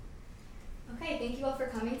Okay, thank you all for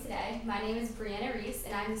coming today. My name is Brianna Reese,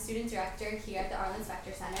 and I'm the Student Director here at the Arlen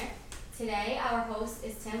Specter Center. Today, our host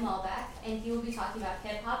is Tim Welbeck, and he will be talking about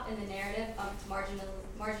hip-hop and the narrative of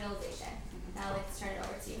marginalization. Now I'd like to turn it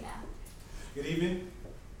over to you now. Good evening.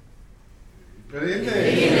 Good evening.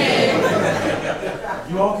 Good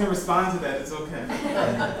evening. You all can respond to that, it's okay.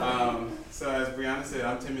 So as Brianna said,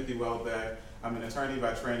 I'm Timothy Welbeck. I'm an attorney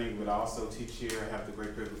by training, but I also teach here. I have the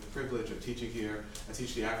great privilege of teaching here. I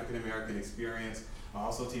teach the African American experience. I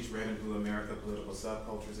also teach Red and Blue America, political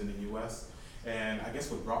subcultures in the US. And I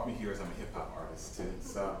guess what brought me here is I'm a hip hop artist too.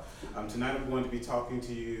 So tonight I'm going to be talking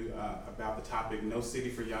to you about the topic, No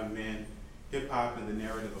City for Young Men, Hip Hop and the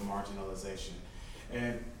Narrative of Marginalization.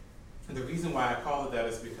 And the reason why I call it that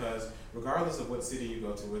is because regardless of what city you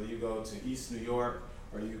go to, whether you go to East New York,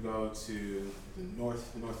 or you go to the North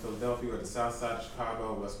Philadelphia, or the South Side of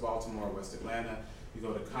Chicago, West Baltimore, West Atlanta, you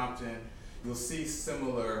go to Compton, you'll see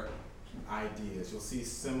similar ideas. You'll see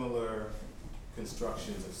similar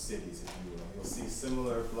constructions of cities, if you will. You'll see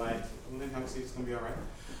similar blight. It's gonna be all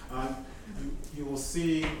right. You will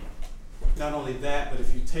see not only that, but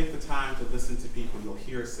if you take the time to listen to people, you'll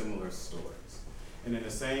hear similar stories. And in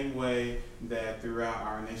the same way that throughout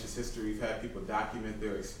our nation's history, we've had people document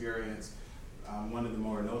their experience. One of the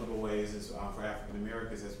more notable ways is for African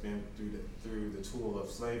Americans has been through the tool of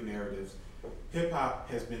slave narratives. Hip hop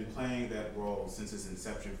has been playing that role since its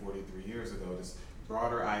inception 43 years ago. This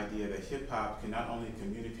broader idea that hip hop can not only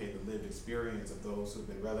communicate the lived experience of those who've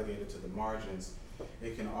been relegated to the margins,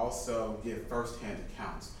 it can also give firsthand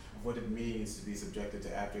accounts of what it means to be subjected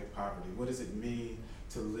to abject poverty. What does it mean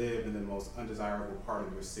to live in the most undesirable part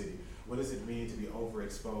of your city? What does it mean to be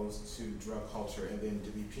overexposed to drug culture and then to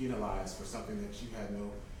be penalized for something that you had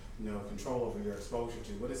no control over your exposure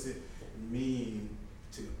to? What does it mean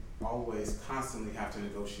to always constantly have to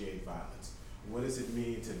negotiate violence? What does it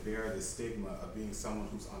mean to bear the stigma of being someone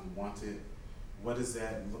who's unwanted? What does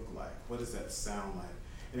that look like? What does that sound like?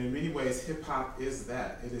 And in many ways, hip hop is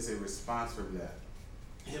that. It is a response from that.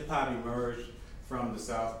 Hip hop emerged from the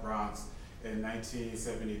South Bronx in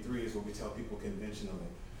 1973 is what we tell people conventionally.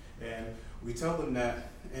 And we tell them that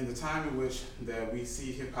in the time in which that we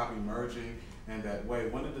see hip hop emerging in that way,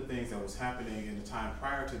 one of the things that was happening in the time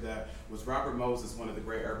prior to that was Robert Moses, one of the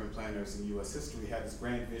great urban planners in US history, had this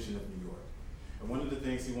grand vision of New York. And one of the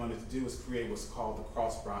things he wanted to do was create what's called the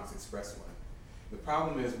Cross Bronx Expressway. The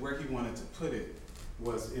problem is where he wanted to put it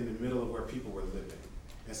was in the middle of where people were living.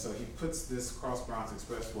 And so he puts this Cross Bronx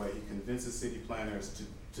Expressway, he convinces city planners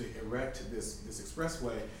to erect this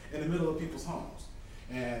expressway in the middle of people's homes.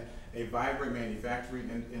 And a vibrant manufacturing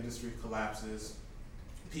industry collapses.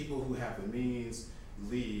 People who have the means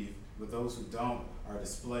leave, but those who don't are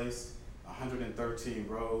displaced. 113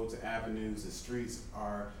 roads, avenues, and streets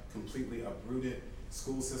are completely uprooted.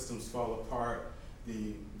 School systems fall apart.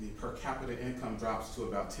 The per capita income drops to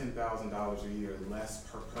about $10,000 a year less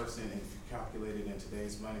per person, and if you calculate it in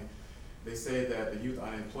today's money. They say that the youth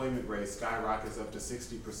unemployment rate skyrockets up to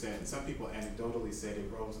 60%, and some people anecdotally said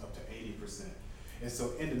it rose up to 80%. And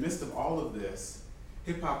so in the midst of all of this,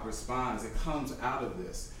 hip hop responds, it comes out of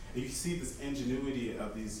this. And you see this ingenuity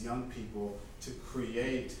of these young people to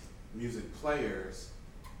create music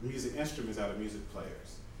instruments out of music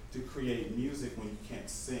players, to create music when you can't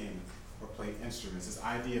sing or play instruments. This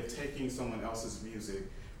idea of taking someone else's music,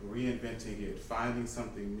 reinventing it, finding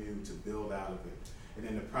something new to build out of it. And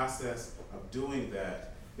in the process of doing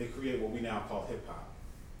that, they create what we now call hip hop.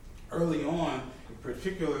 Early on,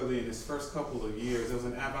 particularly in this first couple of years, it was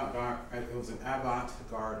an avant-garde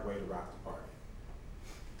way to rock the party.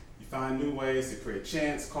 You find new ways to create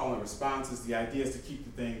chants, call and responses. The idea is to keep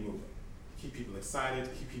the thing moving, keep people excited,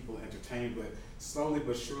 keep people entertained. But slowly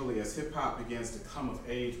but surely, as hip hop begins to come of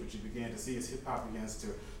age, what you begin to see is hip hop begins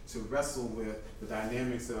to wrestle with the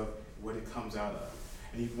dynamics of what it comes out of.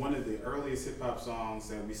 And one of the earliest hip hop songs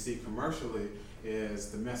that we see commercially is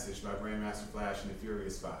The Message by Grandmaster Flash and the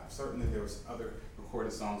Furious Five. Certainly there was other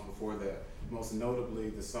recorded songs before that. Most notably,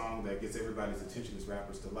 the song that gets everybody's attention is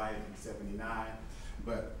Rapper's Delight in '79.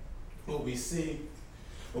 But what we see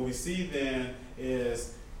then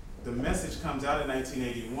is The Message comes out in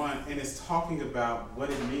 1981, and it's talking about what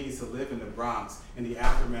it means to live in the Bronx in the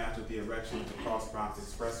aftermath of the erection of the Cross Bronx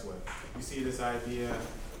Expressway. You see this idea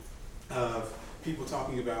of people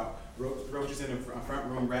talking about roaches in the front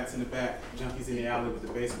room, rats in the back, junkies in the alley with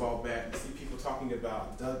a baseball bat. You see people talking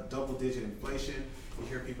about double-digit inflation. You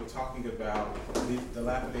hear people talking about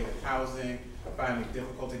dilapidated housing, finding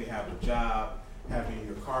difficulty to have a job, having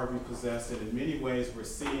your car repossessed. And in many ways, we're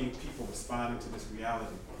seeing people responding to this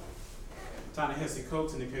reality. Ta-Nehisi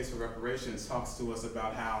Coates, in the case of reparations, talks to us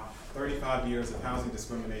about how 35 years of housing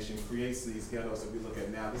discrimination creates these ghettos that we look at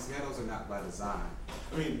now. These ghettos are not by design.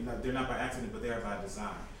 I mean, they're not by accident, but they are by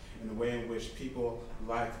design. In the way in which people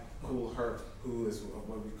like Kool Herc, who is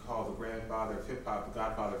what we call the grandfather of hip-hop, the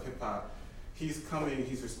godfather of hip-hop, he's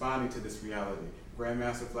responding to this reality.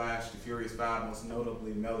 Grandmaster Flash, the Furious Five, most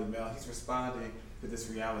notably Melly Mel, he's responding to this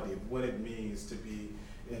reality of what it means to be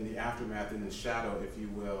in the aftermath, in the shadow, if you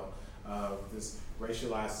will, of this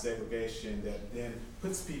racialized segregation that then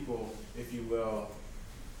puts people, if you will,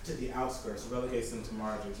 to the outskirts, relegates them to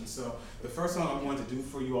margins. And so the first song I'm going to do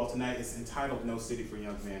for you all tonight is entitled No City for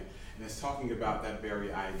Young Men, and it's talking about that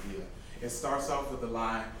very idea. It starts off with the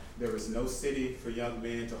line, there is no city for young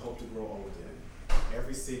men to hope to grow old in.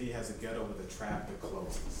 Every city has a ghetto with a trap that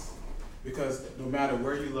closes. Because no matter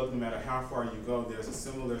where you look, no matter how far you go, there's a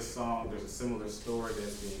similar song, there's a similar story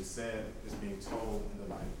that's being said, that's being told in the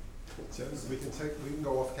light. So we can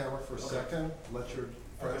go off camera for a second, let your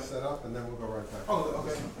friend set up, and then we'll go right back. Oh,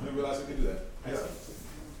 okay. I didn't realize we could do that.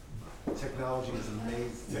 Yeah. Technology is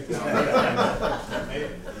amazing. Technology.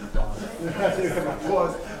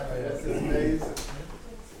 Applause. It's amazing.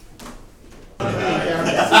 If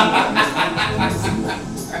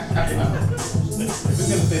we're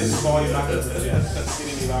gonna say this small, you're not gonna get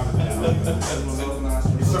any louder than that.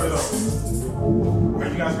 You start it off. Are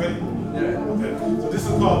you guys ready? Yeah. Okay. So this is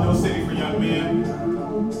called No City for Young Men.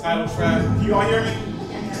 Title track. Can you all hear me?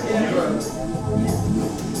 Yeah.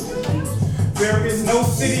 There is no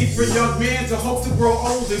city for young men to hope to grow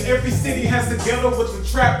old, and every city has a ghetto with a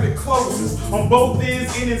trap that closes on both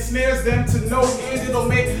ends and ensnares them to no end. It'll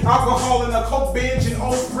make alcohol and a coke binge an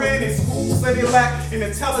old friend. In school say they lack an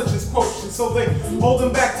intelligence quotient, so they hold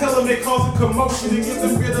them back, tell them they cause a commotion, and give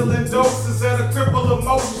them riddling doses that'll cripple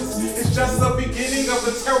emotions. It's just the beginning of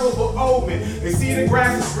a terrible omen. They see the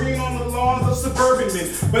grass is green on the lawns of suburban men,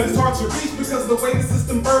 but it's hard to reach because the way the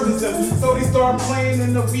system burdens them. So they start playing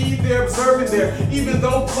in the weed they're observing there, even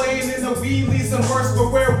though playing in the weed leads them worse.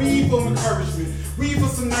 But where we for encouragement, we for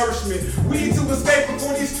some nourishment, we to escape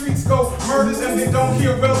before these streets go murder them. They don't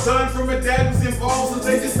hear well done from a dad who's involved, so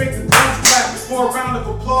they just make the dance clap for a round of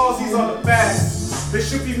applause. These are the facts. They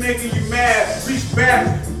should be making you mad. Reach back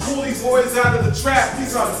and pull these boys out of the trap.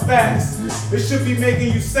 These are the facts. They should be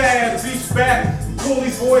making you sad. Reach back and pull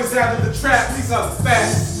these boys out of the trap. These are the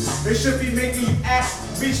facts. They should be making you act.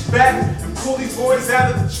 Reach back and pull these boys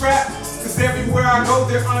out of the trap. Cause everywhere I go,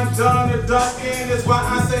 they're undone or done in. That's why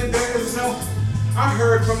I say there is no. I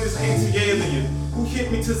heard from this ancient alien who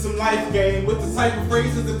hit me to some life game with the type of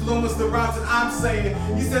phrases that influence the rhymes that I'm saying.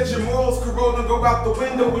 He said your morals corrode and go out the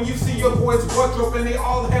window when you see your boys' wardrobe and they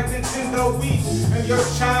all have Nintendo Wii, and your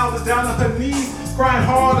child is down on her knees crying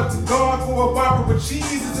hard up to God for a Whopper with cheese.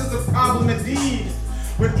 This is a problem indeed.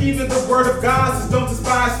 When even the word of God says don't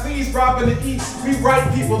despise fleas, robbing and eat, we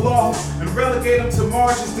write people off and relegate them to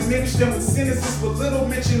margins, diminish them with sentences with little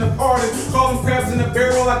mention of pardon, call them crabs in a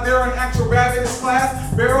barrel like they're an actual rabbit in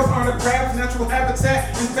class. Barrels aren't a crab's natural habitat.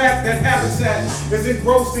 In fact, that habitat is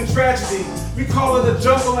engrossed in tragedy. We call it a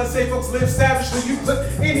jungle and say folks live savagely. You put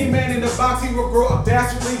any man in the box, he will grow up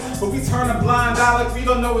dastardly, but we turn a blind eye like we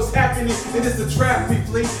don't know what's happening. It is the trap we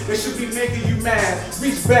flee. They should be making you mad.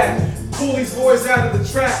 Reach back, pull these boys out of the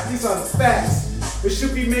trap. These are the facts. They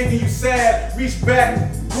should be making you sad. Reach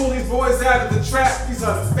back, pull these boys out of the trap. These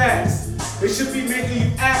are the facts. They should be making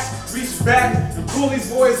you act. Reach back and pull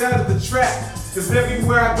these boys out of the trap. Cause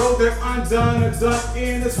everywhere I go, they're undone or done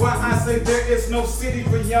in. That's why I say there is no city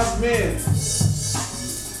for young men.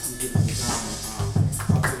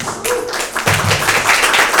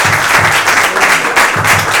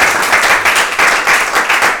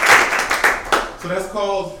 So that's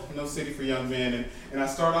called No City for Young Men. And I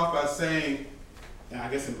start off by saying, and I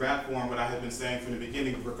guess in rap form, what I have been saying from the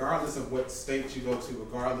beginning, regardless of what state you go to,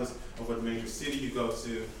 regardless of what major city you go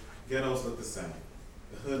to, ghettos look the same.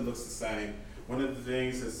 The hood looks the same. One of the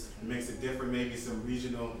things that makes it different, maybe some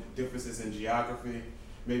regional differences in geography.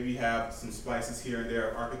 Maybe you have some spices here and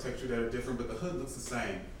there, architecture that are different, but the hood looks the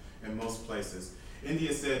same in most places.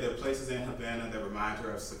 India said there are places in Havana that remind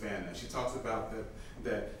her of Savannah. She talks about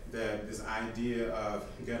that this idea of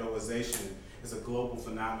ghettoization is a global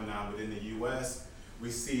phenomenon within the U.S.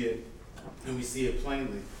 We see it, and we see it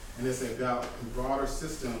plainly. And it's about broader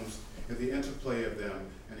systems and the interplay of them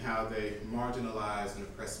and how they marginalize and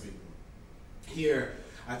oppress people. Here,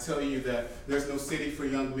 I tell you that there's no city for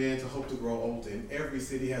young men to hope to grow old in. Every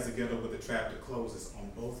city has a ghetto with a trap that closes on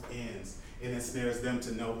both ends and ensnares them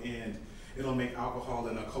to no end. It'll make alcohol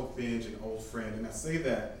and a coke binge an old friend. And I say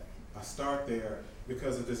that, I start there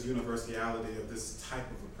because of this universality of this type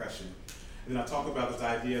of oppression. And then I talk about this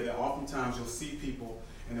idea that oftentimes you'll see people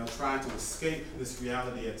and they'll try to escape this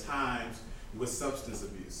reality at times with substance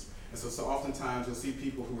abuse. And so oftentimes you'll see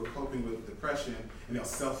people who are coping with depression and they'll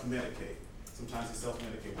self-medicate. Sometimes they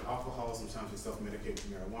self-medicate with alcohol, sometimes they self-medicate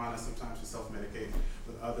with marijuana, sometimes they self-medicate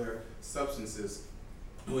with other substances,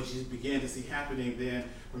 which you begin to see happening. Then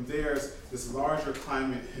from there, this larger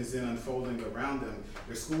climate is then unfolding around them.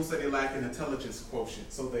 There's schools that they lack an intelligence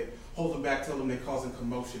quotient, so they hold them back, tell them they're causing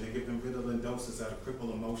commotion, they give them Ritalin doses that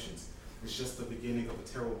cripple emotions. It's just the beginning of a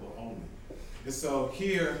terrible omen. And so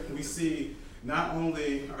here we see not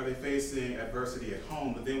only are they facing adversity at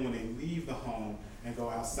home, but then when they leave the home and go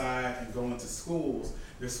outside and go into schools,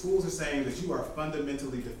 their schools are saying that you are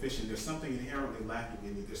fundamentally deficient. There's something inherently lacking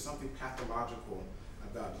in you. There's something pathological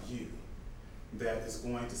about you that's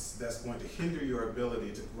going to hinder your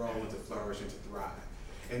ability to grow and to flourish and to thrive.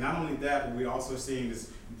 And not only that, but we're also seeing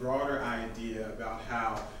this broader idea about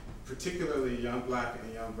how particularly young black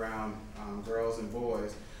and young brown girls and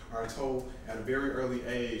boys are told at a very early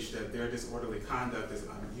age that their disorderly conduct is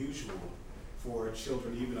unusual for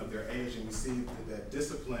children even of their age. And we see that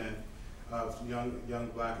discipline of young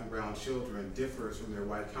black and brown children differs from their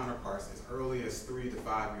white counterparts as early as 3 to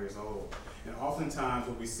 5 years old. And oftentimes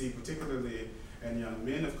what we see, particularly in young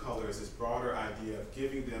men of color, is this broader idea of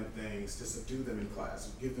giving them things to subdue them in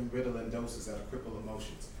class, give them Ritalin doses that cripple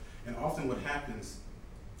emotions. And often what happens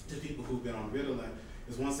to people who've been on Ritalin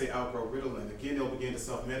is once they outgrow Ritalin, again they'll begin to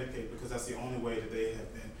self-medicate because that's the only way that they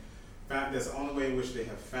have been found, that's the only way in which they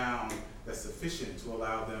have found that's sufficient to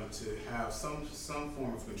allow them to have some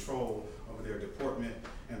form of control over their deportment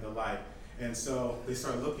and the like. And so they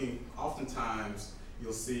start looking, oftentimes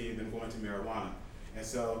you'll see them going to marijuana.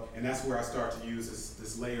 And that's where I start to use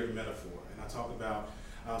this layered metaphor. And I talk about,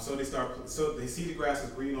 so they see the grass is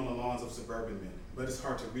green on the lawns of suburban men, but it's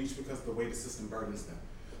hard to reach because of the way the system burdens them.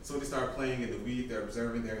 So they start playing in the weed, they're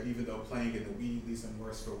observing there, even though playing in the weed leaves them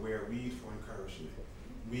worse for wear, weed for encouragement,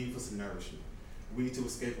 weed for some nourishment, weed to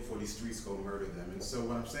escape before these streets go murder them. And so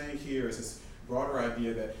what I'm saying here is this broader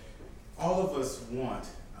idea that all of us want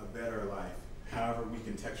a better life, however we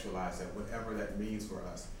contextualize that, whatever that means for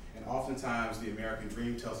us. And oftentimes the American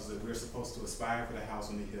dream tells us that we're supposed to aspire for the house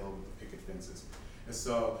on the hill with the picket fences. And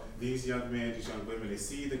so these young men, these young women, they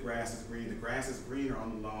see the grass is green. The grass is greener on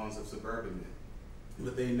the lawns of suburban men.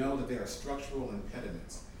 But they know that there are structural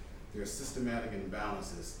impediments. There are systematic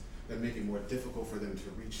imbalances that make it more difficult for them to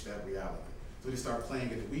reach that reality. So they start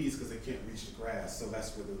playing in the weeds because they can't reach the grass. So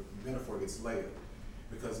that's where the metaphor gets layered.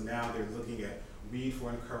 Because now they're looking at weed for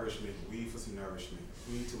encouragement, weed for some nourishment,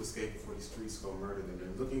 weed to escape before the streets go murder them.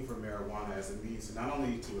 They're looking for marijuana as a means to not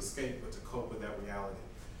only to escape, but to cope with that reality.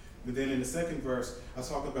 But then in the second verse, I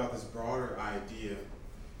talk about this broader idea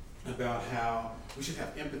about how we should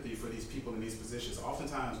have empathy for these people in these positions.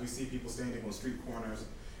 Oftentimes we see people standing on street corners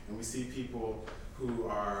and we see people who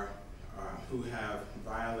have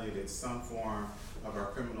violated some form of our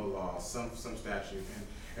criminal law, some statute,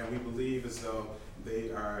 and we believe as though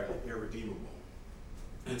they are irredeemable.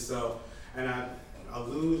 And I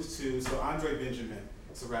allude to, so Andre Benjamin,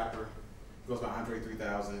 it's a rapper, goes by Andre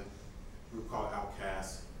 3000, group called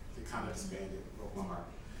Outkast. They kind of disbanded, broke my heart.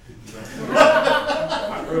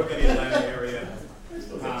 I grew up in the Atlanta area.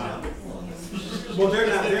 Well, they're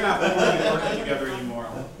not working together anymore.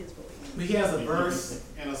 But he has a verse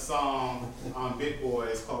in a song on Big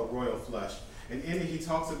Boys called Royal Flush. And in it, he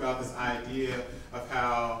talks about this idea of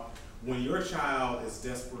how when your child is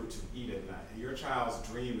desperate to eat at night, and your child's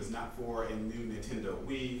dream is not for a new Nintendo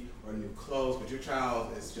Wii or new clothes, but your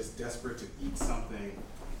child is just desperate to eat something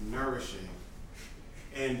nourishing,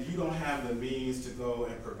 and you don't have the means to go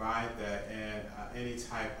and provide that in any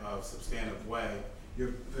type of substantive way,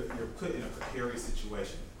 you're put in a precarious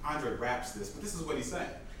situation. Andre raps this, but this is what he's saying.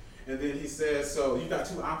 And then he says, so you've got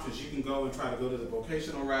two options. You can go and try to go to the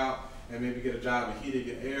vocational route and maybe get a job in heating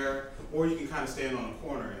and air, or you can kind of stand on a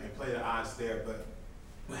corner and play the odds there. But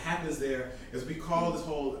what happens there is we call this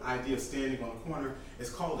whole idea of standing on a corner, it's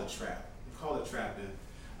called a trap. We call it trapping.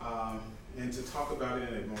 And to talk about it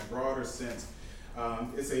in a more broader sense,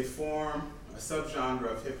 it's a form, a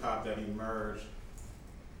subgenre of hip hop that emerged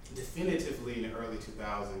definitively in the early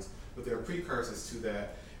 2000s, but there are precursors to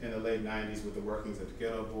that in the late 90s with the workings of the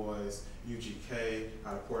Ghetto Boys, UGK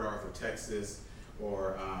out of Port Arthur, Texas,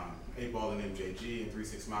 or 8-Ball and MJG and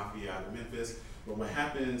 3-6 Mafia out of Memphis. But what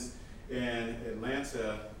happens in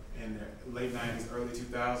Atlanta in the late 90s, early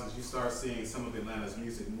 2000s, you start seeing some of Atlanta's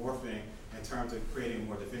music morphing in terms of creating a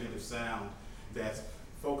more definitive sound that's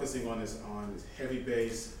focusing on this heavy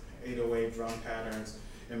bass, 808 drum patterns,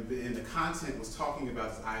 and the content was talking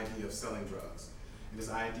about this idea of selling drugs, and this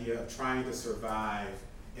idea of trying to survive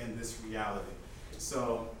in this reality.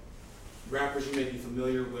 So rappers you may be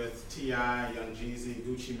familiar with, T.I., Young Jeezy,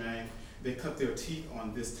 Gucci Mane, they cut their teeth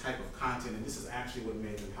on this type of content, and this is actually what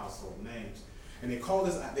made them household names. And they call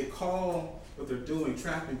what they're doing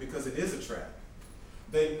trapping because it is a trap.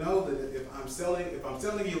 They know that if I'm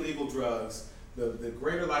selling illegal drugs, the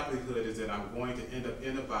greater likelihood is that I'm going to end up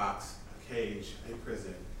in a box, a cage, a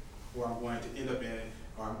prison, or I'm going to end up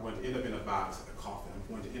in a box, a coffin.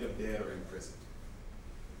 I'm going to end up dead or in prison.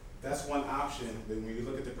 That's one option, but when you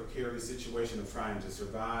look at the precarious situation of trying to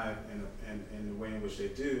survive and the way in which they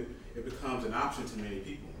do, it becomes an option to many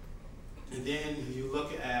people. And then you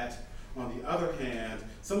look at, on the other hand,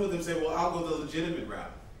 some of them say, well, I'll go the legitimate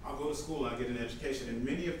route. I'll go to school and I'll get an education. And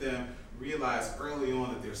many of them realize early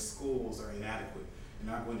on that their schools are inadequate and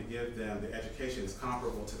not going to give them the education that's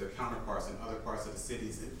comparable to their counterparts in other parts of the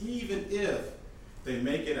cities. And even if they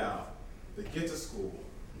make it out, they get to school,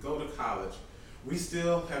 go to college, we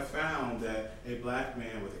still have found that a black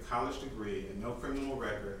man with a college degree and no criminal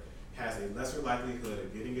record has a lesser likelihood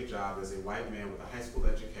of getting a job as a white man with a high school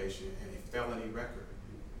education and a felony record.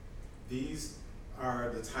 These are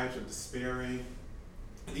the types of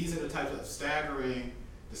staggering,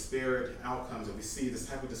 disparate outcomes that we see, this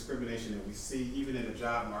type of discrimination that we see even in the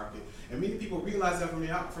job market. And many people realize that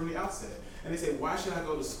from the outset. And they say, why should I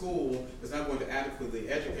go to school that's not going to adequately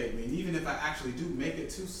educate me? And even if I actually do make it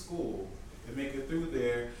to school and make it through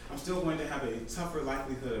there, I'm still going to have a tougher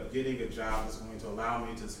likelihood of getting a job that's going to allow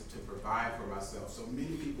me to provide for myself. So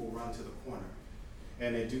many people run to the corner,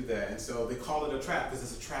 and they do that. And so they call it a trap because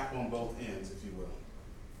it's a trap on both ends, if you will.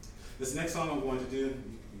 This next song I'm going to do,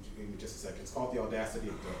 give me just a second, it's called The Audacity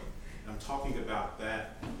of Dope. And I'm talking about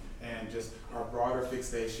that and just our broader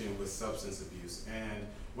fixation with substance abuse. And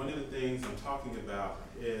one of the things I'm talking about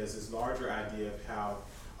is this larger idea of how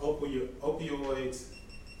opioids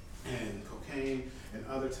and cocaine and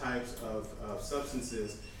other types of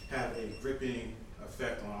substances have a gripping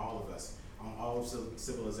effect on all of us, on all of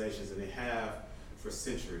civilizations, and they have for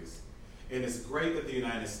centuries. And it's great that the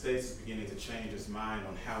United States is beginning to change its mind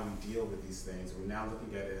on how we deal with these things. We're now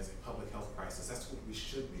looking at it as a public health crisis. That's what we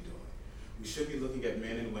should be doing. We should be looking at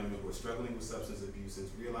men and women who are struggling with substance abuse and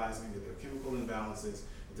realizing that there are chemical imbalances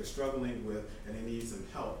that they're struggling with and they need some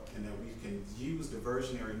help, and that we can use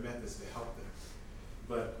diversionary methods to help them.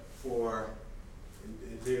 But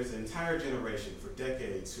there's an entire generation for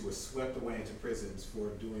decades who were swept away into prisons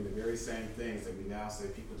for doing the very same things that we now say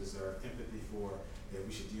people deserve empathy for, that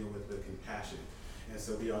we should deal with compassion. And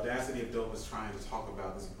so the Audacity of Dope is trying to talk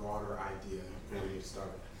about this broader idea before we get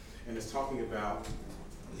started. And it's talking about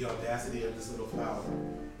the audacity of this little flower.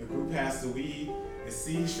 It grew past the weed, its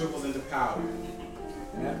seed shrivels into powder.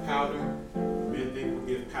 And that powder, men think will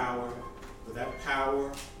give power, but that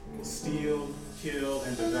power will steal, kill,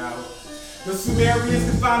 and devour. The Sumerians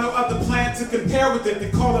could find no other plant to compare with it. They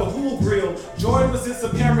call it hool grill. Joy was its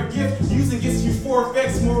apparent gift, using its euphoric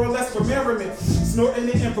effects more or less for merriment, snorting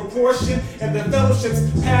it in proportion, and their fellowships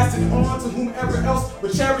passed it on to whomever else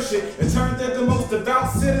would cherish it. It turned that the most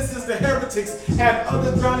devout citizens, the heretics, had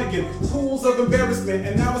other drowning in pools of embarrassment,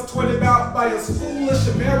 and now it's toiled out by us foolish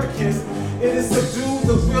Americans. It has subdued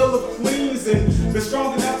the will of queens and been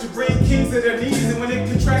strong enough to bring kings to their knees. And when it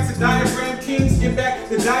contracts a diagram, kings get back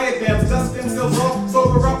the diadems, dust themselves off,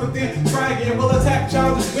 sober up, and then try again. Will attack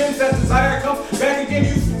childish whims, that desire comes back again.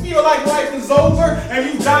 You feel like life is over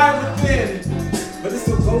and you die within. But it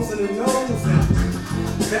still goes in the nose.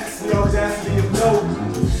 That's the audacity of dope.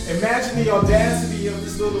 Imagine the audacity of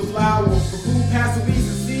this little flower. For who past the weeds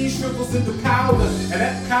and seed shrivels into powder. And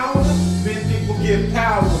that powder, men think will give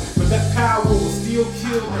power. But that power will still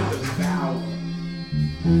kill and devour.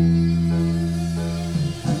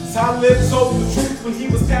 Talib told the truth when he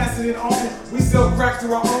was passing it on. We sell crack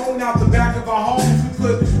to our own out the back of our homes. We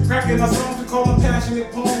put crack in our songs, we call them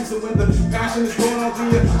passionate poems. And when the passion is gone, all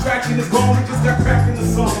the attraction is gone. We just got crack in the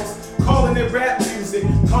songs, calling it rap music.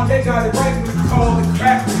 Kanye got it right when we call it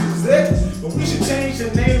crack music. But we should change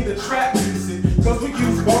the name to trap music, cause we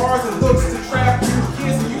use bars and hooks to trap you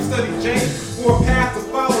kids. And you study J for a path to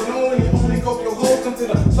follow. Only cope your whole come to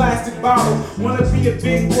the plastic bottle. Wanna be a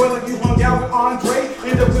big boy like you hung out with Andre?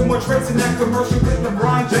 End up with more traits in that commercial with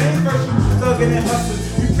LeBron James. First you thugging and hustling,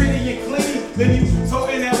 you pretty and clean. Then you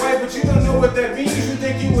toting that white, but you don't know what that means. You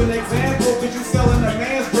think you an example, cause you selling a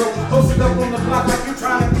man's bro. Posted up on the block like you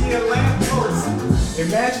trying to be a lamppost.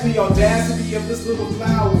 Imagine the audacity of this little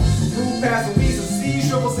flower. Grew past the weeds and seed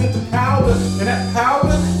shrivels into powder. And that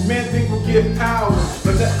powder, men think will give power.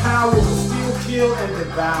 But that power will still kill and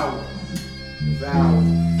devour.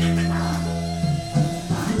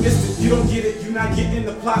 You missed it, you don't get it, you're not getting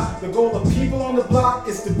the plot. The goal of people on the block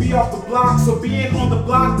is to be off the block. So being on the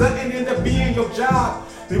block doesn't end up being your job.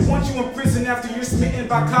 They want you in prison after you're smitten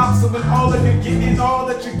by cops. So when all that you're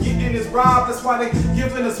getting is robbed. That's why they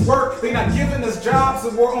giving us work, they not giving us jobs.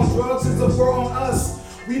 The war on drugs is a war on us.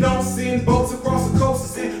 We don't send boats across the coast to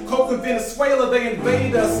send coke in Venezuela, they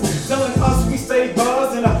invade us, telling us we stay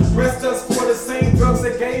buzzed and arrest us for the same drugs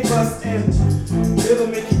they gave us. And it'll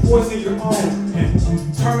make you poison your own and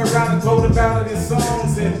turn around and gloat about it in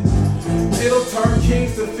songs. And it'll turn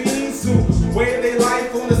kings to fiends who wear their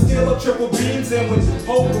life on a scale of triple beams. And when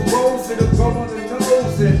hope arose, it'll go on the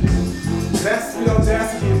nose. And that's the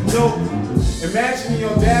audacity of dope. Imagine the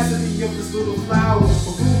audacity of this little flower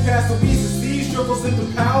who grew past the weeds and seeds, dribbles into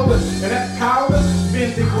powder. And that powder,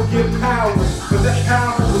 men think will give power, but that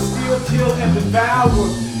power will still kill and devour.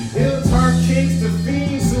 It'll turn kings to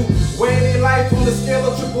fiends who wear their life on the scale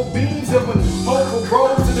of triple beams. And when hope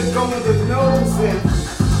arose, it'll go in the nose. And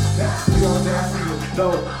that's the audacity of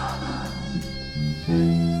dope.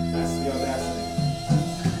 That's the audacity.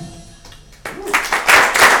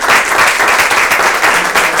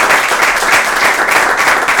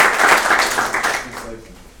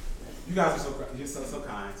 You guys are you're so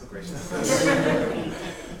kind, so gracious.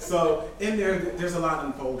 So in there's a lot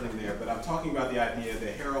unfolding there, but I'm talking about the idea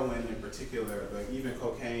that heroin in particular, but even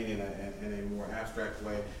cocaine in a more abstract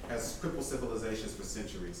way, has crippled civilizations for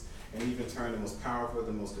centuries, and even turned the most powerful,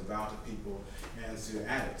 the most devout of people into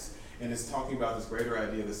addicts. And it's talking about this greater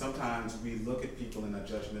idea that sometimes we look at people in a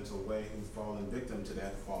judgmental way who've fallen victim to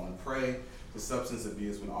that, fallen prey to substance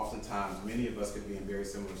abuse, when oftentimes many of us could be in very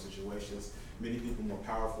similar situations. Many people more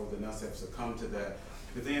powerful than us have succumbed to that.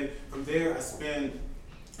 But then from there, I spend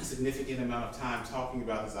a significant amount of time talking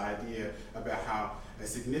about this idea about how a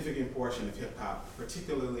significant portion of hip hop,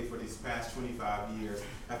 particularly for these past 25 years,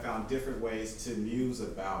 have found different ways to muse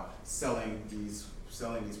about selling these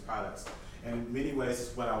products. And in many ways,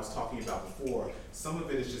 it's what I was talking about before. Some of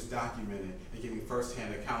it is just documented and giving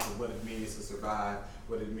firsthand accounts of what it means to survive,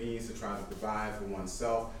 what it means to try to provide for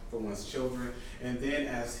oneself, for one's children. And then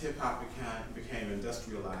as hip hop became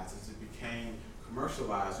industrialized, as it became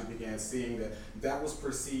commercialized, we began seeing that that was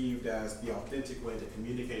perceived as the authentic way to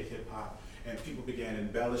communicate hip hop. And people began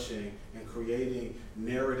embellishing and creating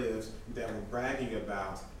narratives that were bragging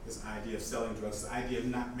about this idea of selling drugs, this idea of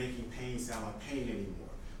not making pain sound like pain anymore,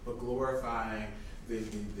 but glorifying the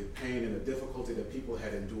pain and the difficulty that people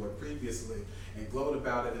had endured previously, and gloat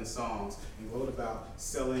about it in songs, and gloat about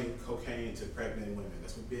selling cocaine to pregnant women.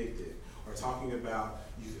 That's what Big did. Or talking about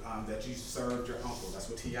that you served your uncle. That's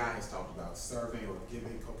what T.I. has talked about, serving or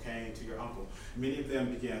giving cocaine to your uncle. Many of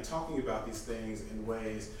them began talking about these things in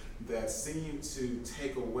ways that seemed to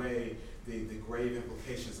take away the grave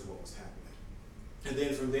implications of what was happening. And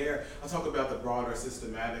then from there, I'll talk about the broader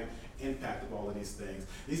systematic impact of all of these things.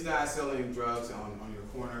 These guys selling drugs on your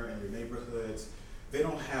corner in your neighborhoods, they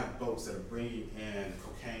don't have boats that are bringing in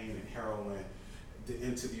cocaine and heroin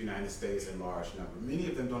into the United States in large number. Many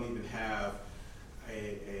of them don't even have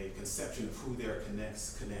a conception of who their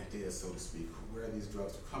connect is, so to speak, where these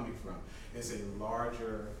drugs are coming from. It's a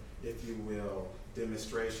larger, if you will,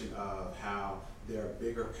 demonstration of how there are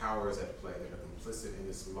bigger powers at play that are complicit in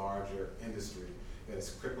this larger industry that is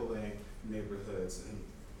crippling neighborhoods. And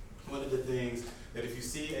one of the things that if you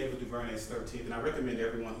see Ava DuVernay's 13th, and I recommend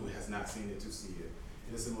everyone who has not seen it to see it,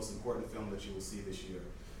 it is the most important film that you will see this year.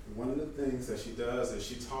 One of the things that she does is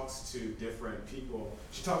she talks to different people.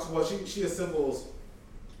 She assembles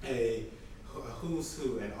a who's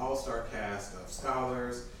who, an all-star cast of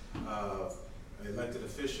scholars, of elected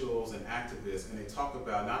officials and activists, and they talk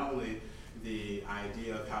about not only the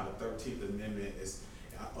idea of how the 13th Amendment is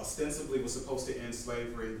ostensibly was supposed to end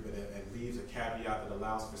slavery, but it leaves a caveat that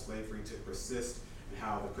allows for slavery to persist, and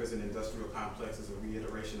how the prison industrial complex is a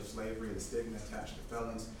reiteration of slavery and the stigma attached to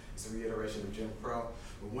felons. It's a reiteration of Jim Crow.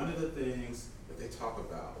 But one of the things that they talk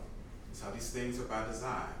about is how these things are by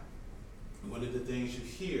design. And one of the things you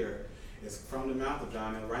hear is from the mouth of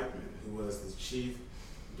John L. Reitman, who was the chief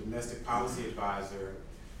domestic policy advisor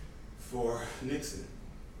for Nixon.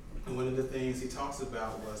 And one of the things he talks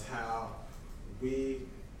about was how we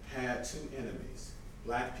had two enemies,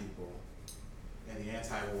 black people and the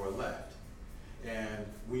anti-war left. And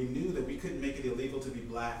we knew that we couldn't make it illegal to be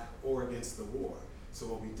black or against the war. So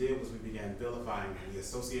what we did was we began vilifying. We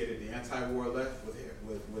associated the anti-war left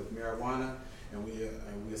with marijuana, and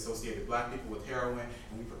we associated black people with heroin,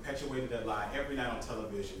 and we perpetuated that lie every night on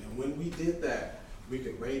television. And when we did that, we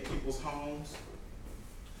could raid people's homes,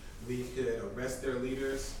 we could arrest their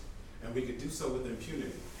leaders, and we could do so with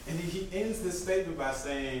impunity. And he ends this statement by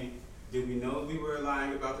saying, did we know we were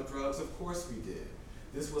lying about the drugs? Of course we did.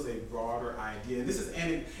 This was a broader idea. And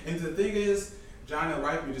the thing is, John L.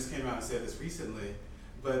 Reitman just came out and said this recently,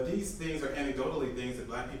 but these things are anecdotally things that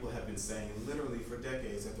black people have been saying literally for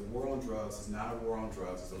decades, that the war on drugs is not a war on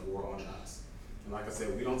drugs, it's a war on us. And like I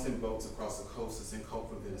said, we don't send boats across the coast to send coke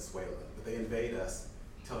from Venezuela, but they invade us,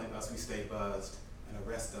 telling us we stay buzzed and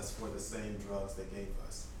arrest us for the same drugs they gave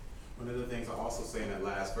us. One of the things I also say in that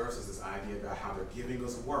last verse is this idea about how they're giving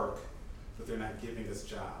us work, but they're not giving us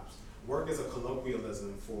jobs. Work is a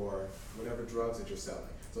colloquialism for whatever drugs that you're selling.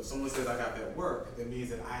 So if someone says I got that work, that means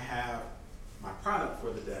that I have my product for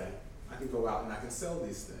the day. I can go out and I can sell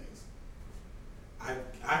these things.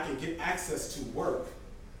 I can get access to work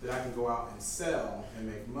that I can go out and sell and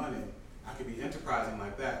make money. I can be enterprising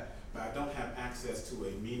like that, but I don't have access to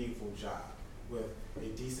a meaningful job with a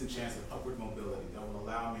decent chance of upward mobility that will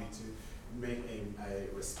allow me to make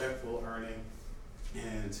a respectful earning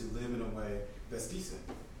and to live in a way that's decent.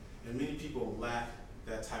 And many people lack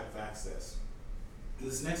that type of access. And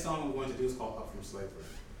this next song we're going to do is called Up From Slavery.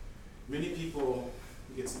 Many people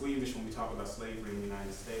get squeamish when we talk about slavery in the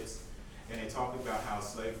United States, and they talk about how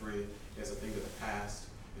slavery is a thing of the past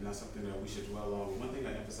and not something that we should dwell on. But one thing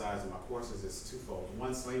I emphasize in my courses is twofold.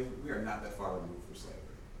 One, slavery, we are not that far removed from slavery.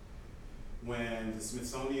 When the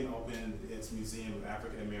Smithsonian opened its Museum of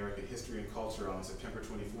African American History and Culture on September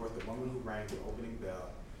 24th, the woman who rang the opening bell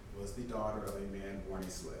was the daughter of a man born a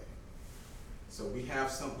slave. So we have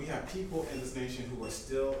people in this nation who are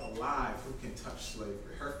still alive who can touch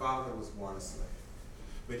slavery. Her father was born a slave.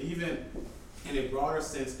 But even in a broader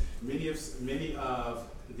sense, many of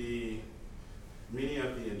the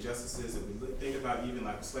injustices that we think about, even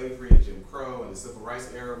like slavery and Jim Crow and the Civil Rights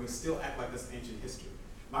era, we still act like that's ancient history.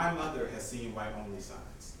 My mother has seen white-only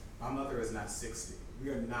signs. My mother is not 60.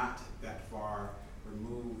 We are not that far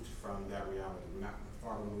removed from that reality. We're not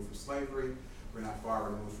far removed from slavery. We're not far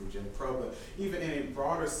removed from Jim Crow. But even in a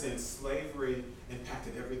broader sense, slavery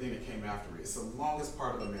impacted everything that came after it. It's the longest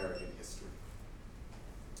part of American history.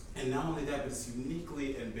 And not only that, but it's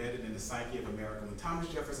uniquely embedded in the psyche of America. When Thomas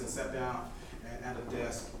Jefferson sat down at a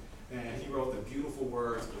desk and he wrote the beautiful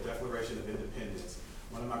words of the Declaration of Independence,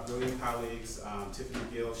 one of my brilliant colleagues, Tiffany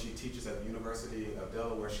Gill, she teaches at the University of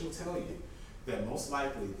Delaware, she'll tell you that most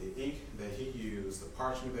likely the ink that he used, the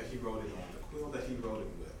parchment that he wrote it on, the quill that he wrote it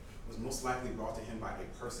with, was most likely brought to him by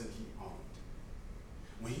a person he owned.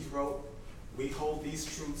 When he wrote, we hold these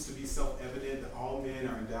truths to be self-evident that all men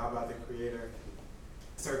are endowed by the Creator,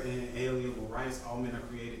 certain inalienable rights, all men are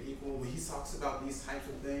created equal. When he talks about these types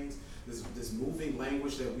of things, this moving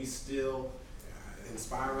language that we still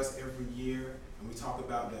inspire us every year, and we talk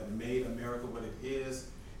about that made America what it is,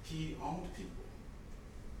 he owned people.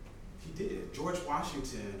 He did. George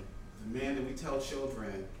Washington, the man that we tell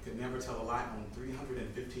children could never tell a lie, owned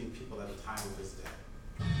 315 people at the time of his death.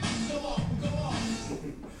 Go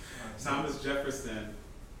on. Thomas Jefferson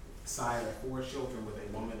sired 4 children with a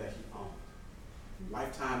woman that he owned.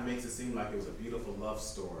 Lifetime makes it seem like it was a beautiful love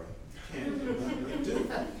story. You do.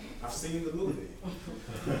 I've seen the movie.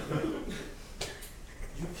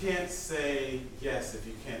 You can't say yes if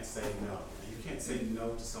you can't say no. You can't say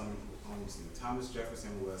no to someone who owns you. Thomas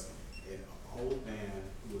Jefferson was an old man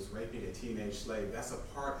who was raping a teenage slave. That's a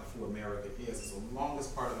part of who America is. It's the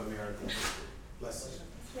longest part of American history. Bless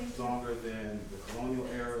you. Longer than the colonial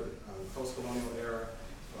era, the post-colonial era,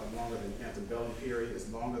 longer than the antebellum period. It's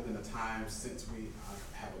longer than the time since we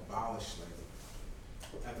have abolished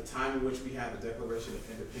slavery. At the time in which we had the Declaration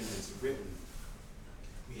of Independence written,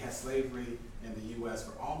 we had slavery in the U.S.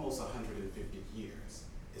 for almost 150 years.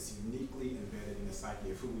 It's uniquely embedded in the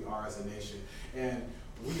psyche of who we are as a nation. And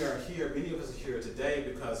we are here, many of us are here today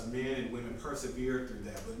because men and women persevered through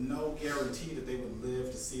that with no guarantee that they would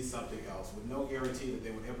live to see something else, with no guarantee that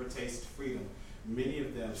they would ever taste freedom. Many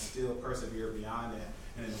of them still persevere beyond that.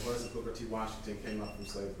 And in the words of Booker T. Washington, came up from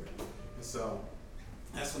slavery. And so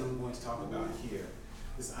that's what I'm going to talk about here.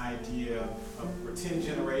 This idea of for 10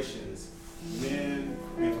 generations, men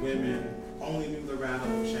and women only knew the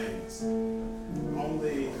rattle of chains,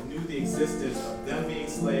 only knew the existence of them being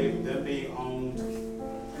enslaved, them being owned,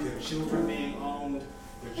 their children being owned,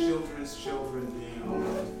 their children's children being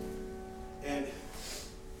owned. And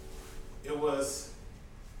it was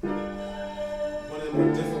one of the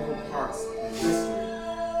more difficult parts in history.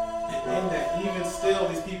 And in that even still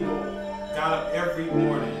these people got up every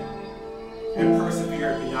morning and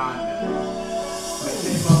persevered beyond that. They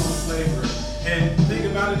came up from slavery. And the thing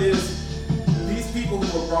about it is, these people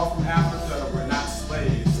who were brought from Africa were not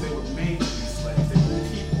slaves. They were made to be slaves. They were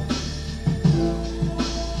people.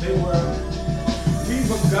 They were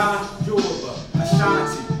Rivaga, Yoruba,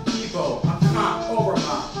 Ashanti, Igbo, Akan,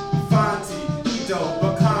 Oroma, Fanti, Ido,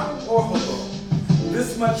 Bakan, Orhobo. This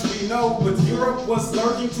much we know, but Europe was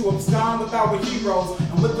lurking to abscond with our heroes.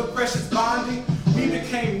 And with the precious bonding, we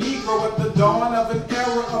became Negro at the dawn of an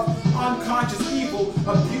era of unconscious evil,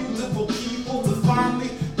 a beautiful people to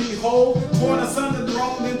finally behold, torn asunder,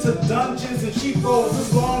 thrown into dungeons and sheepfolds.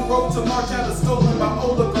 This long road to march out is stolen by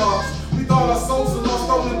oligarchs. We thought our souls were lost,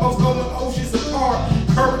 stolen, both going oceans apart.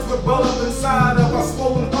 Courage would well up inside of our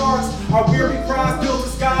swollen hearts. Our weary cries filled the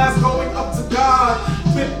skies, going up to God.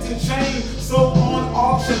 Whipped and chained, sold on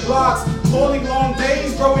auction blocks. Toiling long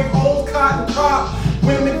days, growing old cotton crop.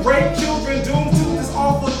 Women, rape, children, doomed to this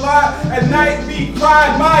awful lot. At night we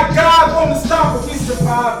cried, my God, won't it stop? But we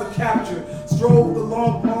survived the capture. Strove the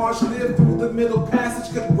long march, lived through the middle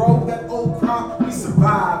passage, could grow that old crop. We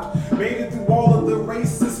survived, made it through all of the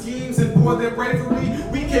racist schemes, and for their bravery,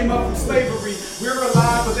 we came up from slavery. We're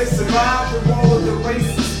alive, but they survived through all of the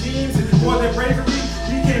racist schemes, and for their bravery,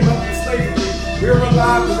 we came up from slavery. We're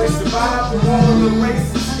alive, but they survived through all of the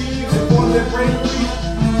racist schemes, and for their bravery.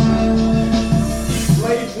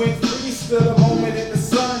 Slave went free, stood a moment in the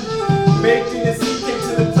sun, baked in his heat, came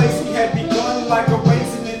to the place he had begun, like a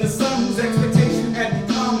raisin in the sun, whose expectation had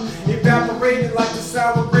become evaporated like the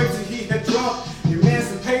sour grapes that he had drunk.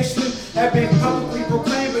 Emancipation had been publicly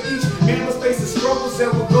proclaimed, but each man was facing struggles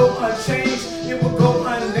that would go unchanged. It would go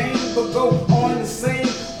unnamed, but go on the same.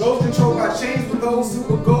 Those controlled by change were those who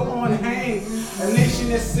would go on hanged. A nation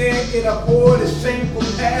that said it abhorred its shameful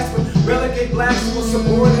past, but relegate blacks to a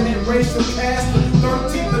subordinate racial caste. The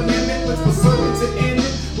 13th Amendment, which was certain to end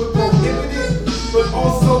it, would prohibit it, but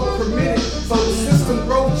also permit it. So the system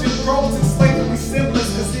broke Jim Crow to slavery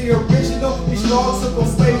semblance as the original. Each law took on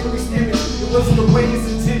slavery's image. It wasn't the way it's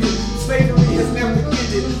intended. Slavery has never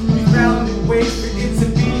ended. We found new ways for it to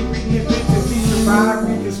be reinvented. We survived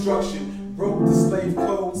Reconstruction, broke the slave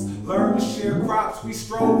codes, learned to share crops. We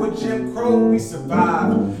strove with Jim Crow. We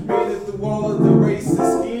survived, made it through all of the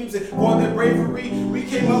racist schemes, and for their bravery, we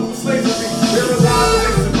came up from slavery. We're alive, but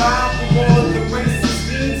they survived through all of the racist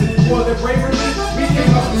schemes, and for their bravery, we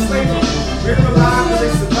came up from slavery. We're alive, but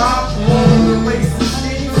they survived through all of the racist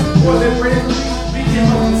schemes, and for their bravery, we came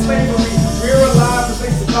up from slavery. We're alive, but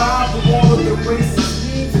they survived through all of the racist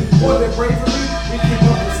schemes, and for their bravery, we came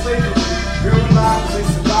up from slavery. We're alive, but they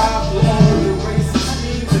survived through all of the racist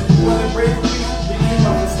schemes, and for their bravery, we came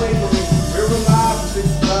up from slavery. We're alive, but they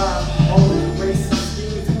survived all of the racist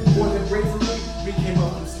schemes, and for their bravery, we came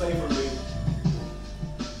up from slavery.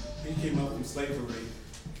 We came up from slavery.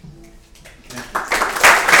 Thank you.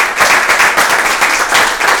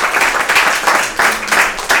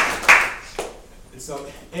 And so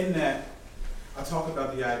in that, I talk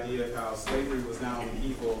about the idea of how slavery was not only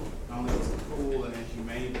evil, not only was it cruel and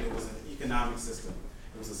inhumane, but it was an economic system.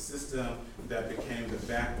 It was a system that became the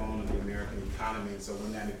backbone of the American economy. And so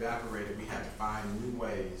when that evaporated, we had to find new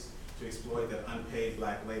ways to exploit that unpaid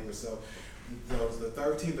black labor. So the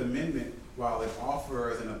 13th Amendment, while it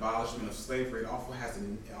offers an abolishment of slavery, it also has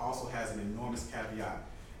an enormous caveat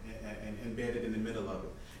embedded in the middle of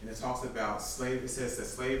it. And it talks about slavery. It says that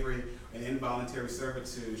slavery and involuntary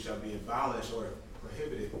servitude shall be abolished or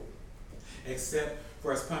prohibited, except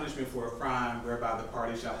for as punishment for a crime whereby the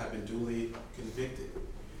party shall have been duly convicted.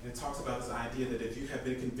 And it talks about this idea that if you have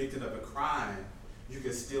been convicted of a crime, you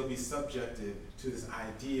can still be subjected to this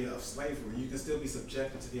idea of slavery. You can still be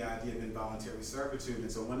subjected to the idea of involuntary servitude.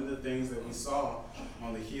 And so one of the things that we saw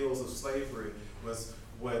on the heels of slavery was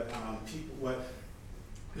what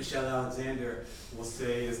Michelle Alexander will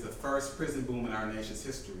say is the first prison boom in our nation's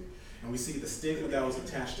history. And we see the stigma that was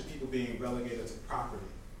attached to people being relegated to property,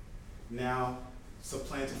 now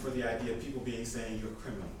supplanted for the idea of people being saying you're a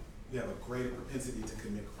criminal. You have a greater propensity to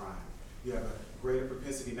commit crime. You have a greater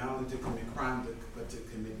propensity not only to commit crime, but to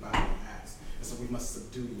commit violent acts. And so we must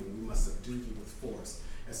subdue you, and we must subdue you with force.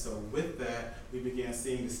 And so with that, we began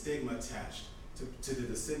seeing the stigma attached to the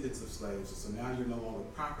descendants of slaves. And so now you're no longer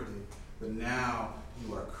property, but now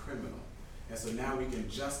you are a criminal. And so now we can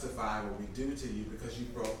justify what we do to you because you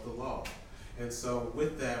broke the law. And so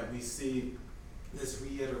with that, we see this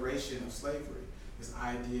reiteration of slavery, this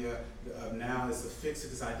idea of now is affixed to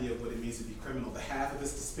this idea of what it means to be criminal. The half of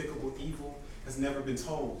this despicable evil has never been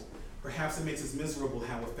told. Perhaps it makes us miserable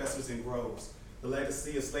how it festers and grows. The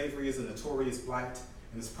legacy of slavery is a notorious blight,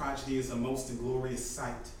 and its progeny is a most inglorious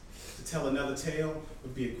sight. To tell another tale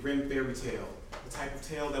would be a grim fairy tale, the type of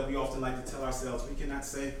tale that we often like to tell ourselves. We cannot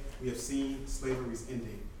say we have seen slavery's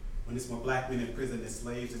ending when there's more black men in prison than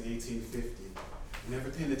slaves in 1850. In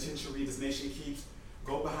every penitentiary this nation keeps,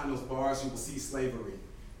 go behind those bars, you will see slavery.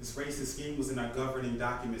 This racist scheme was in our governing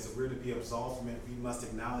documents. If we're to be absolved from it, we must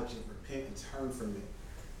acknowledge it, repent, and turn from it.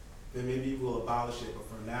 Then maybe we'll abolish it, but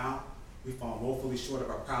for now, We fall woefully short of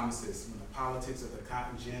our promises when the politics of the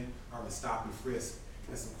cotton gin are in stop and frisk,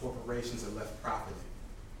 and some corporations are left profiting.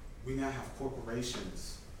 We now have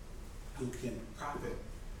corporations who can profit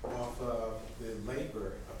off of the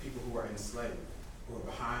labor of people who are enslaved, who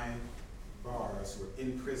are behind bars, who are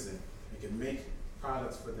in prison, and can make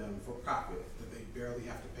products for them for profit that they barely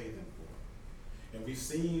have to pay them for. And we've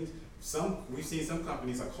seen some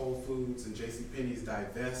companies like Whole Foods and JCPenney's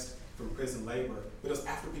divest from prison labor, but it was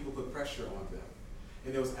after people put pressure on them.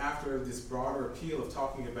 And it was after this broader appeal of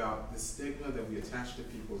talking about the stigma that we attach to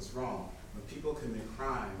people is wrong. When people commit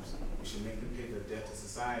crimes, we should make them pay their debt to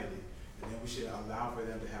society, and then we should allow for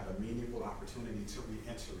them to have a meaningful opportunity to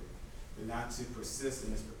re-enter it, but not to persist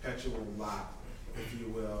in this perpetual lie, if you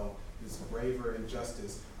will, this braver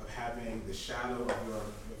injustice of having the shadow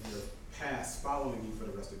of your past following you for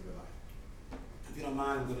the rest of your life. If you don't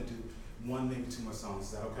mind, I'm going to do one, maybe two more songs.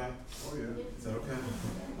 Is that okay? Oh, yeah. Is that okay?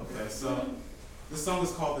 Okay, so this song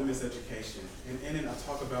is called The Miseducation. And in it, I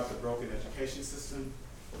talk about the broken education system.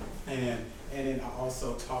 And then I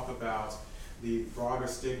also talk about the broader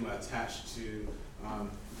stigma attached to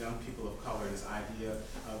young people of color, this idea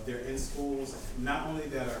of they're in schools not only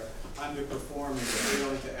that are underperforming or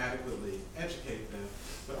failing to adequately educate them,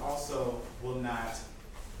 but also will not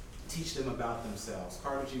teach them about themselves.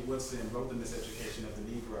 Carter G. Woodson wrote The Miseducation of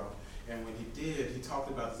the Negro, and when he did, he talked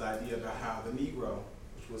about this idea about how the Negro,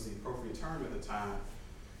 which was the appropriate term at the time,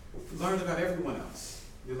 learned about everyone else.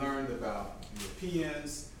 They learned about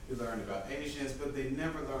Europeans, they learned about Asians, but they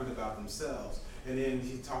never learned about themselves. And then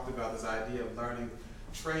he talked about this idea of learning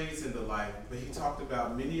trades and the like, but he talked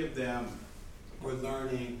about many of them were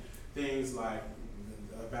learning things like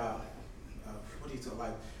about,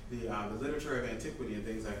 the literature of antiquity and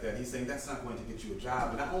things like that. He's saying that's not going to get you a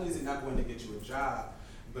job. But not only is it not going to get you a job,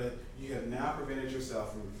 but you have now prevented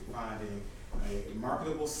yourself from finding a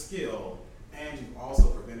marketable skill, and you've also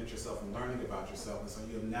prevented yourself from learning about yourself. And so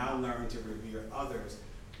you have now learned to revere others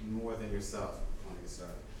more than yourself.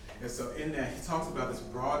 And so in that, he talks about this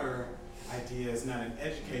broader idea. It's not an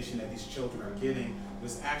education that these children are getting, but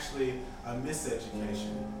it's actually a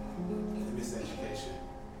miseducation. A miseducation.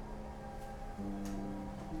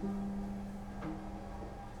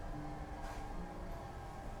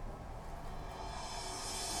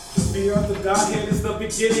 The fear of the Godhead is the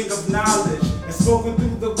beginning of knowledge, and spoken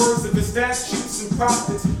through the words of his statutes and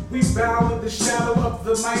prophets. We bow in the shadow of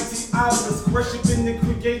the mighty idols, worshiping the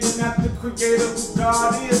Creator, not the Creator who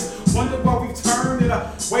God is. Wonder why we've turned and our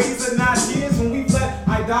ways are not his, when we've let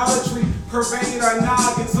idolatry pervade our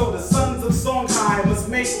noggin. So the sons of Songhai must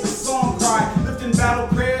make the song cry, lifting battle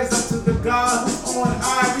prayers up to the God who's on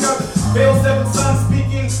high. We are the veiled seven sons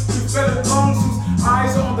speaking through fettered lungs, whose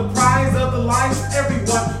eyes are on the prize of the lives of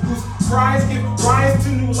everyone, whose cries give rise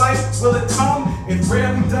to new life. Will it come? It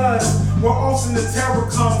rarely does. More often the terror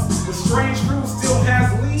comes. The strange fruit still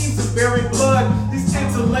has leaves and bearing blood. These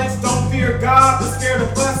intellects don't fear God, but scared of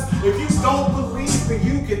us. If you don't believe, then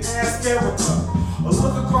you can ask Erica. Or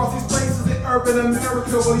look across these places in urban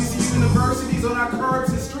America, where you see universities on our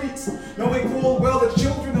curbs and streets, knowing full well that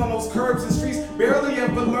children on those curbs and streets barely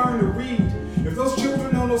ever learn to read. If those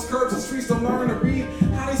children on those curbs and streets don't learn to read,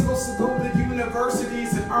 how are they supposed to go to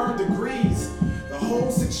universities and earn degrees? The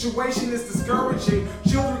whole situation is discouraging.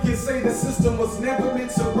 Children can say the system was never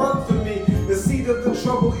meant to work for me. The seed of the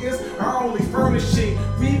trouble is our only furnishing.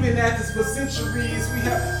 We've been at this for centuries.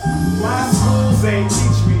 My schools ain't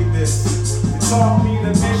teach me this. They taught me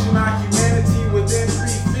to measure my humanity within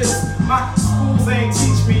 3/5. My schools ain't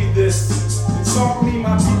teach me this. They taught me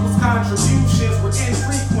my people's contributions were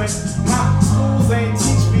infrequent. My schools ain't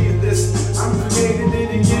teach me this. I'm created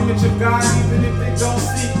in the image of God, even if they don't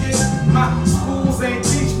see it. My schools ain't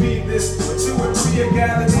teach me this. But 2 or 3 are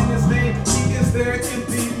gathered in his name, he is there in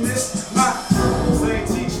the midst. My schools ain't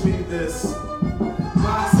teach me this.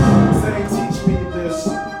 My schools ain't teach me this.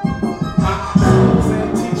 My schools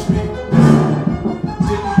ain't teach me.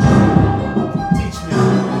 Didn't teach me.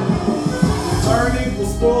 Learning will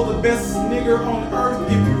spoil the best nigger on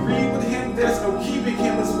earth. If you read with him, there's no keeping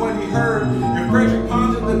him, is what he heard. And Frederick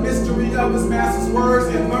pondered the mystery of his master's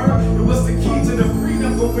words and learned it was the key to the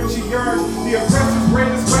freedom for which he yearns. The oppressor's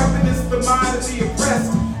greatest weapon is the mind of the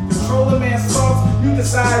oppressed. Control a man's thoughts, you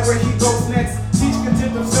decide where he goes next. Teach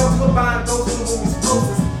contempt of self, you'll bind those whom he's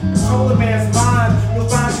closest. Control a man's mind, you'll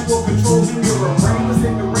find you will control him. You're a brainless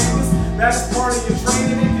ignoramus, that's part of your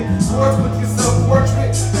training. It can forge with your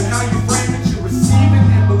self-portrait and how you frame it. You receive it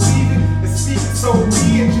and believe it and speak it so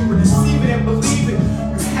be it. You receive it and believe it.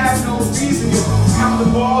 You have no reason. You count the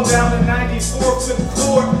ball down to 94 to the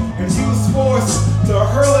court and use force to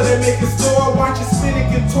hurl it and make it store. Watch it spin and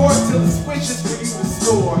contort till it switches for you to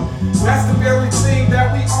score. That's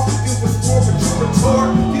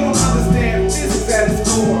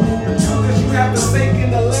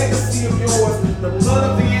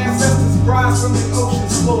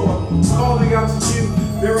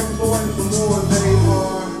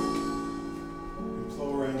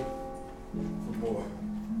before.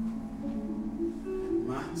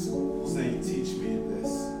 My schools ain't teach me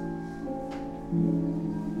this.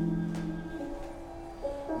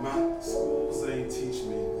 My schools ain't teach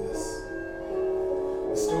me this.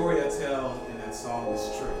 The story I tell in that song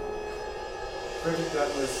is true. Frederick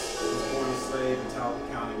Douglass was born a slave in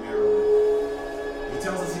Talbot County, Maryland. He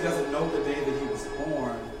tells us he doesn't know the day that he was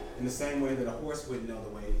born in the same way that a horse wouldn't know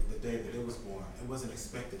the day that it was born. It wasn't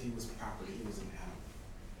expected. He was property. He was an animal.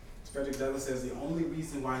 Frederick Douglass says the only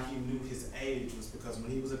reason why he knew his age was because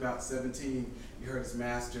when he was about 17, he heard his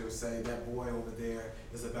master say, that boy over there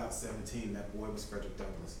is about 17. That boy was Frederick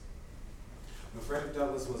Douglass. When Frederick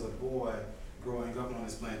Douglass was a boy growing up on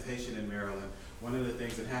his plantation in Maryland, one of the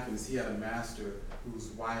things that happened is he had a master whose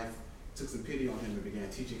wife took some pity on him and began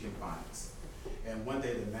teaching him phonics. And one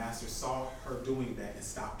day the master saw her doing that and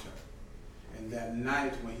stopped her. And that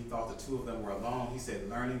night when he thought the two of them were alone, he said,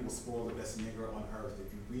 learning will spoil the best nigger on earth.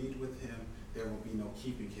 If you read with him, there will be no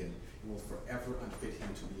keeping him. It will forever unfit him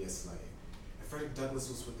to be a slave. And Frederick Douglass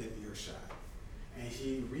was within earshot. And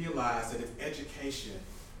he realized that if education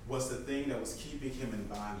was the thing that was keeping him in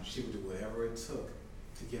bondage, he would do whatever it took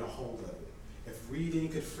to get a hold of it. If reading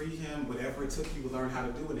could free him, whatever it took, he would learn how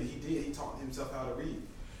to do it. And he did. He taught himself how to read.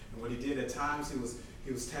 And what he did at times, he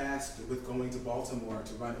was tasked with going to Baltimore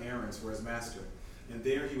to run errands for his master. And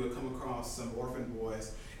there he would come across some orphan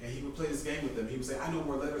boys, and he would play this game with them. He would say, I know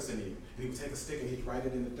more letters than you. And he would take a stick and he'd write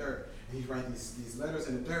it in the dirt. And he'd write these letters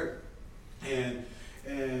in the dirt. And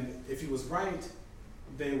if he was right,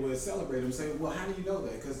 they would celebrate him and say, well, how do you know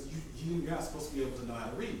that? Because you're not supposed to be able to know how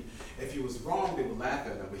to read. If he was wrong, they would laugh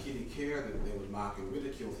at him, but he didn't care that they would mock and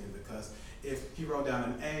ridicule him, because if he wrote down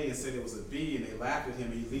an A and said it was a B and they laughed at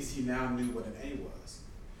him, at least he now knew what an A was.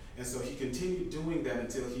 And so he continued doing that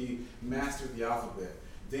until he mastered the alphabet.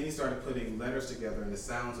 Then he started putting letters together and the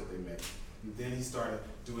sounds that they made. And then he started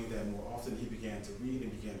doing that more often. He began to read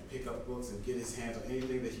and began to pick up books and get his hands on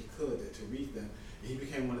anything that he could to read them. And he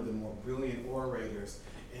became one of the more brilliant orators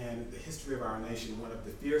in the history of our nation, one of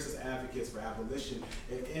the fiercest advocates for abolition.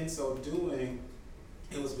 And in so doing,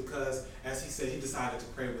 it was because, as he said, he decided to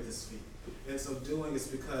pray with his feet. And so doing is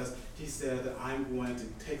because he said that I'm going to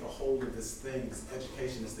take a hold of this thing, this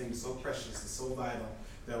education, this thing so precious and so vital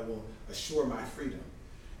that will assure my freedom.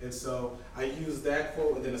 And so I use that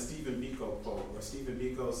quote and then a Stephen Biko quote, where Stephen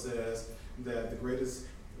Biko says that the greatest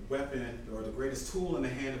weapon or the greatest tool in the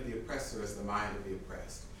hand of the oppressor is the mind of the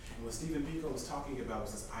oppressed. And what Stephen Biko was talking about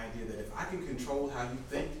was this idea that if I can control how you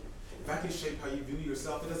think, if I can shape how you view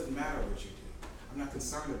yourself, it doesn't matter what you do. I'm not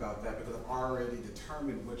concerned about that because I've already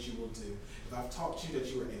determined what you will do. If I've taught you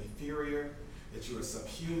that you are inferior, that you are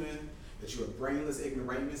subhuman, that you are brainless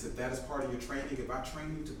ignoramus, if that is part of your training, if I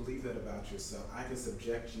train you to believe that about yourself, I can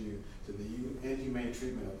subject you to the inhumane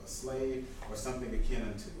treatment of a slave or something akin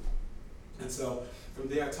unto it. And so from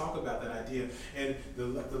there I talk about that idea. And the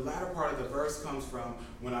latter part of the verse comes from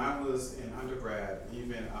when I was in undergrad,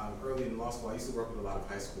 even early in law school. I used to work with a lot of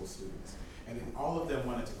high school students. And all of them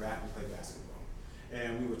wanted to rap and play basketball.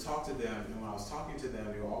 And we would talk to them, and when I was talking to them,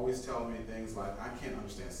 they would always tell me things like, I can't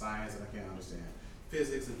understand science and I can't understand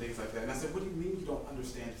physics and things like that. And I said, what do you mean you don't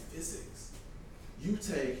understand physics? You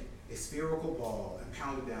take a spherical ball and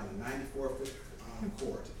pound it down a 94-foot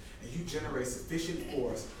court, and you generate sufficient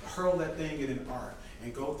force to hurl that thing in an arc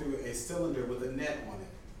and go through a cylinder with a net on it.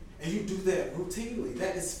 And you do that routinely.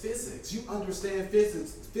 That is physics. You understand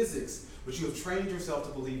physics, but you have trained yourself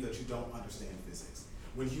to believe that you don't understand physics.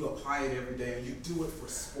 When you apply it every day and you do it for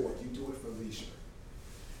sport, you do it for leisure.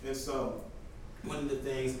 And so one of the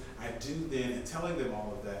things I do then, in telling them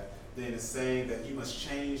all of that, then is saying that you must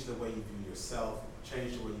change the way you view yourself,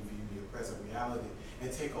 change the way you view your present reality,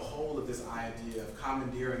 and take a hold of this idea of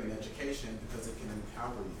commandeering an education because it can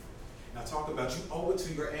empower you. And I talk about you owe it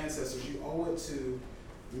to your ancestors, you owe it to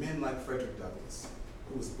men like Frederick Douglass,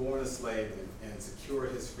 who was born a slave and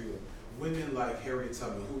secured his freedom. Women like Harriet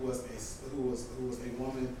Tubman, who was a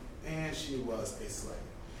woman and she was a slave.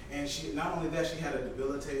 And she, not only that, she had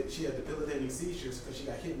debilitating seizures because she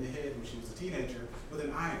got hit in the head when she was a teenager with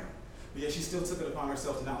an iron. But yet she still took it upon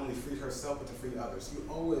herself to not only free herself, but to free others. You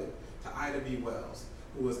owe it to Ida B. Wells,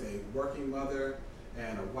 who was a working mother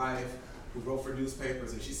and a wife who wrote for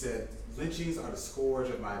newspapers, and she said, lynchings are the scourge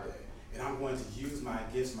of my day, and I'm going to use my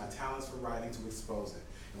gifts, my talents for writing to expose it.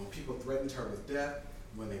 And when people threatened her with death,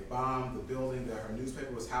 when they bombed the building that her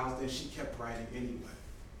newspaper was housed in, she kept writing anyway.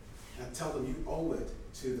 And I tell them you owe it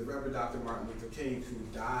to the Reverend Dr. Martin Luther King, who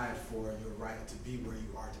died for your right to be where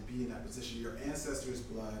you are, to be in that position. Your ancestors'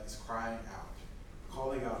 blood is crying out,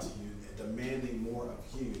 calling out to you, and demanding more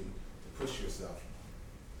of you to push yourself.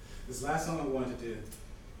 This last song I wanted to do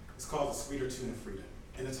is called The Sweeter Tune of Freedom.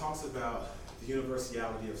 And it talks about the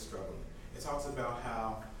universality of struggle. It talks about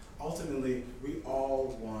how ultimately we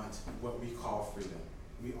all want what we call freedom.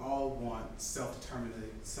 We all want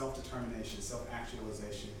self-determination,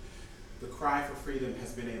 self-actualization. The cry for freedom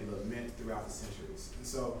has been a lament throughout the centuries. And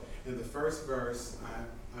so in the first verse,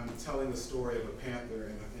 I'm telling the story of a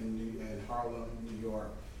panther in Harlem, New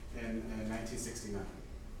York in 1969.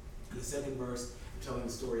 In the second verse, I'm telling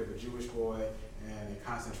the story of a Jewish boy in a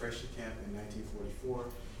concentration camp in 1944.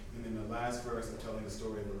 And in the last verse, I'm telling the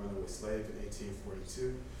story of a runaway slave in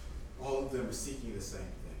 1842. All of them are seeking the same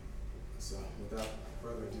thing. So without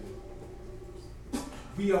further ado.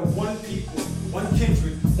 We are one people, one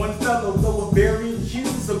kindred, one fellow, though of varying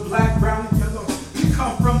hues of black, brown, and yellow. We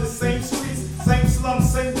come from the same streets, same slums,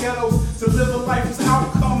 same ghettos. To live a life whose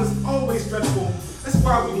outcome is always dreadful. That's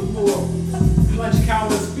why we need more lunch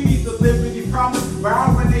counters. We need the liberty promised by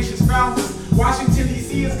our nation's founders. Washington,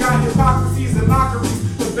 D.C. has got hypocrisies and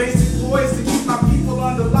mockeries. The basic ploys to keep our people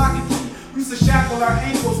under lock and key. We used to shackle our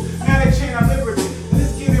ankles, now they chain our liberty. And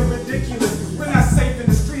it's getting ridiculous, because we're not safe in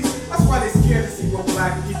the streets. That's why they're scared to see what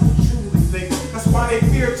black people truly think. That's why they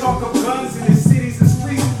fear talk of guns in their cities and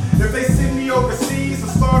streets. If they send me overseas or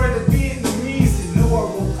slaughter the Vietnamese, they know I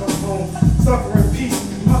won't come home. Suffer in peace,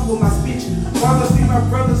 muffle my speech, while I see my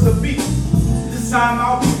brothers a beat. This time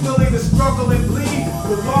I'll be willing to struggle and bleed.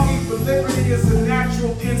 The longing for liberty is a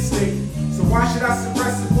natural instinct. So why should I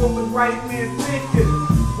suppress it what the white man thinking?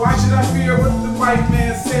 Why should I fear what the white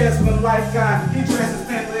man says when life got he dresses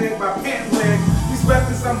pant leg by pant leg? These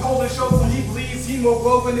weapons I'm holding shows when he bleeds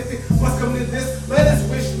hemoglobin. If it must come to this, let us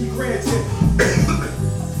wish we granted.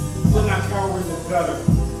 Will not cower in the gutter.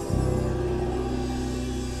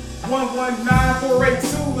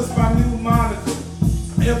 119482 is my new moniker.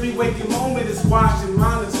 Every waking moment is watched and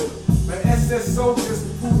monitored by SS soldiers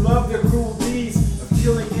who love their cruel deeds of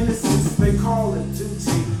killing innocents. They call it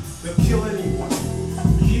duty. They'll kill anyone.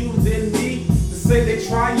 You, then me, to say they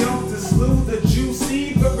triumphed to slew the Jew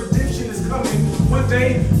seed, but redemption is coming. One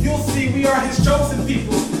day you'll see we are his chosen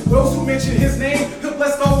people. Those who mention his name, he'll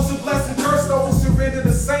bless those who bless and curse those who render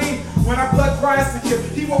the same. When our blood cries to him,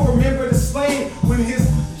 he won't remember the slain. When his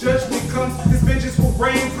judgment comes, his vengeance will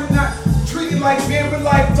reign. We're not treated like men, we're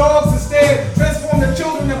like dogs instead. Transform the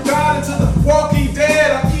children of God into the walking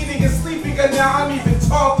dead. I'm eating and sleeping, and now I'm even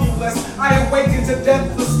talking less. I awaken to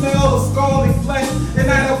death, the smell of scalding flesh. And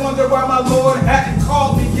I wonder why my Lord hadn't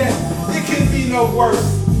called me yet. It can be no worse.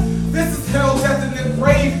 This is hell, death, and the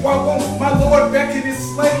grave. Why won't my Lord beckon his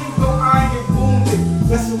slave? Though I am wounded,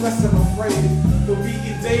 less and less I'm afraid. Though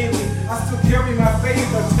beaten daily, I still carry my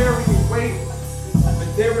faith, I tarry and wait.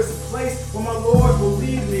 But there is a place where my Lord will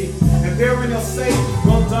lead me, and therein he'll say,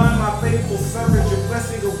 well done, my faithful servant, your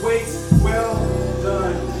blessing awaits. Well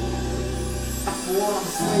done. Before I'm a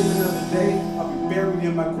slave another day, I'll be buried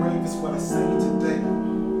in my grave, is what I say today.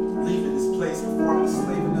 Leaving this place before I'm a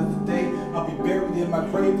slave another day. I'll be buried in my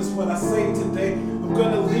grave, is what I say today. I'm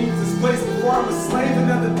gonna leave this place before I'm a slave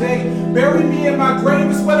another day. Bury me in my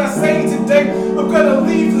grave, is what I say today. I'm gonna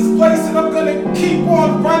leave this place and I'm gonna keep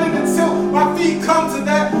on running until my feet come to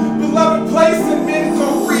that beloved place and men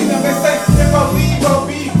call freedom. They say if I leave, I'll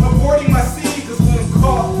be aborting my seed, cause when I'm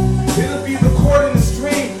caught, it'll be the cord in the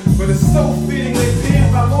stream. But it's so fitting they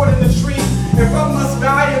pinned my Lord in the tree. If I must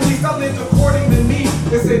die, at least I lived according to me.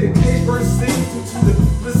 They say the cage bird sings due to the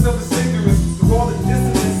bliss of his ignorance. Through all the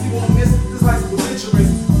dissonance, he won't miss this life's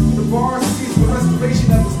belligerence. The bars sees the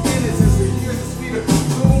restoration of his innocence. And here's the sweeter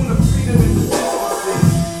tune of freedom in the distances.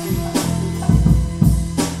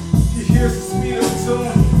 He hears the sweeter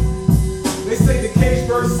tune. They say the cage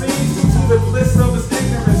bird sings due to the bliss of his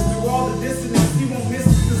ignorance. Through all the dissonance, he won't miss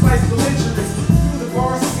this life's belligerence. Through the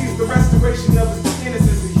bars sees the restoration of his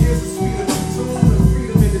innocence. And here's the sweeter tune of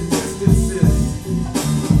freedom in the distances.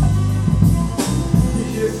 He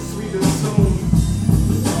hears the sweeter tune.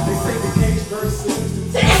 They say the cage bird sings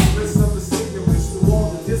due to the bliss of his ignorance. Through all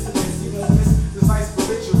the dissonance, he won't miss this life's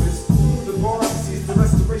belligerence. Through the bars sees the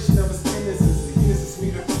restoration of his innocence. And here's the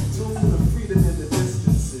sweeter tune of freedom in the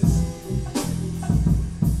distances.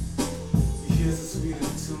 He hears the sweeter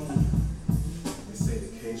tune. They say the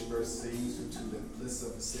cage bird sings due to the bliss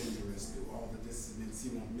of his ignorance. Through all the dissonance, he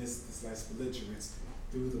won't miss this life's belligerence.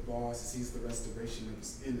 Through the bars, he sees the restoration of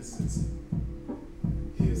his innocence.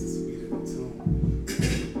 Here's a sweeter tune.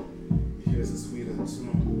 Here's a sweeter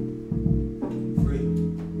tune. Free.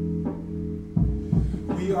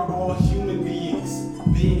 We are all human beings,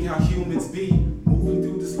 being how humans be, moving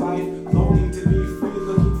through this life, longing to be free,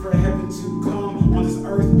 looking for heaven to come on this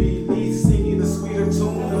earth beneath, singing a sweeter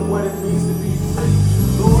tune of what it means to be free.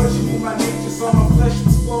 Lord, you knew my nature, saw my flesh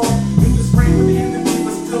was flawed, knew this frame would hinder me,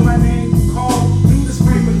 but still my name you called, knew this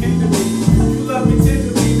frame would hinder me.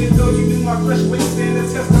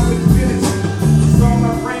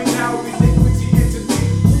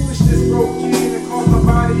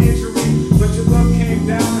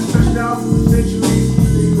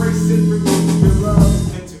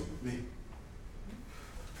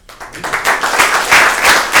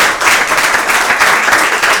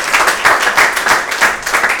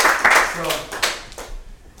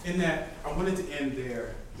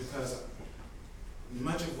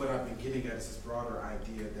 much of what I've been getting at is this broader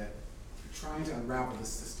idea that trying to unravel the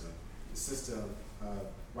system of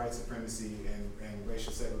white supremacy and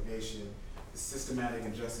racial segregation, the systematic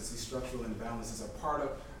injustice, these structural imbalances are part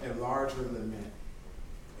of a larger lament.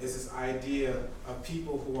 It's this idea of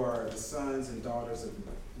people who are the sons and daughters of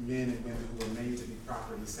men and women who are made to be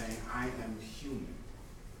property saying, I am human,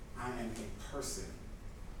 I am a person,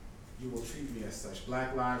 you will treat me as such.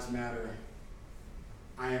 Black Lives Matter,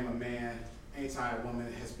 I am a man,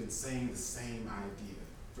 anti-woman has been saying the same idea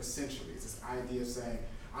for centuries. This idea of saying,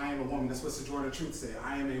 I am a woman, that's what Sojourner Truth said,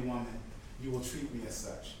 I am a woman, you will treat me as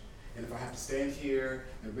such. And if I have to stand here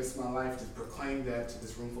and risk my life to proclaim that to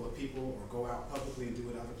this room full of people or go out publicly and do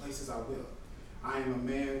it other places, I will. I am a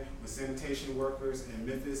man when sanitation workers in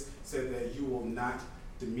Memphis said that you will not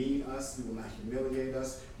demean us, you will not humiliate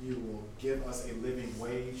us, you will give us a living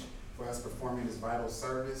wage for us performing this vital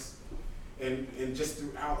service. And just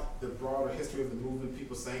throughout the broader history of the movement,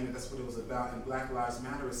 people saying that that's what it was about. And Black Lives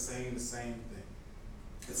Matter is saying the same thing.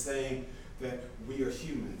 It's saying that we are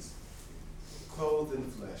humans, clothed in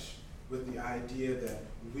flesh, with the idea that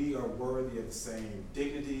we are worthy of the same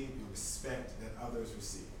dignity and respect that others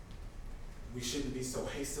receive. We shouldn't be so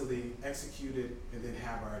hastily executed and then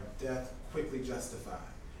have our death quickly justified,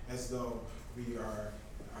 as though we are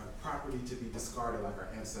property to be discarded like our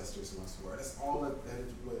ancestors once were. That's all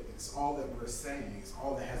it's all that we're saying, it's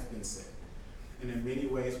all that has been said. And in many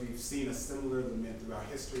ways, we've seen a similar lament throughout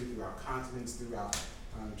history, throughout continents, throughout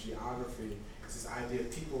geography. It's this idea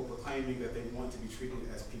of people proclaiming that they want to be treated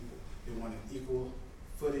as people. They want an equal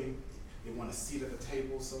footing. They want a seat at the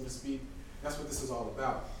table, so to speak. That's what this is all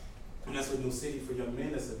about. And that's what New City for Young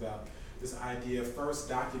Men is about. This idea of first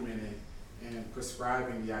documenting and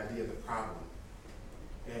prescribing the idea of the problem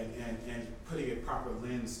and putting a proper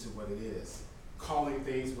lens to what it is. Calling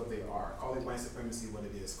things what they are. Calling white supremacy what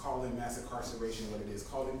it is. Calling mass incarceration what it is.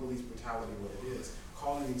 Calling police brutality what it is.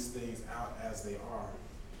 Calling these things out as they are.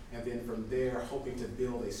 And then from there, hoping to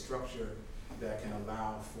build a structure that can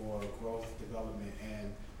allow for growth, development,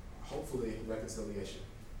 and hopefully reconciliation.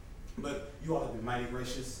 But you all have been mighty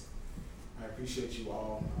gracious. I appreciate you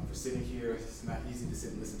all for sitting here. It's not easy to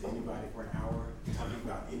sit and listen to anybody for an hour talking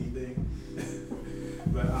about anything.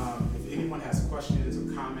 But if anyone has questions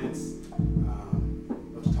or comments, I'd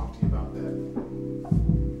love to talk to you about that. I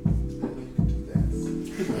know you can do that.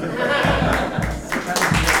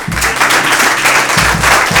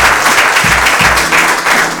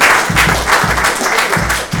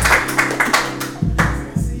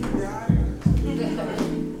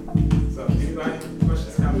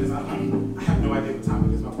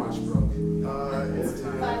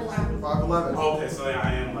 Okay, so yeah,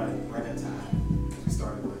 I am like right at time. We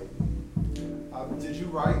started late. Did you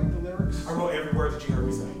write the lyrics? I wrote every word that you heard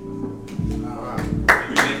me say. Wow.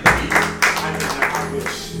 I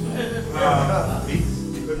wish.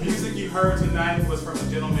 The music you heard tonight was from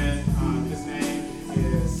a gentleman. His name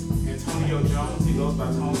is Antonio Jones. He goes by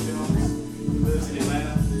Tone Jones. He lives in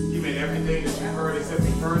Atlanta. He made everything that you heard except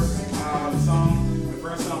the first song. The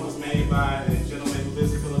first song was made by a gentleman who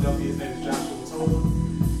lives in Philadelphia. His name is Joshua Tola.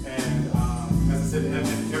 And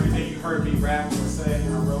everything you heard me rap or say, I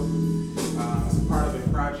wrote as a part of a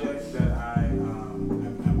project that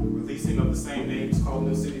I'm releasing of the same name. It's called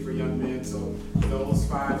New City for Young Men. So those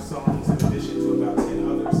 5 songs, in addition to about 10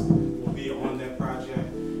 others, will be on that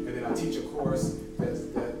project. And then I teach a course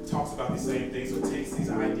that talks about these same things, so it takes these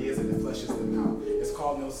ideas and it fleshes them out. It's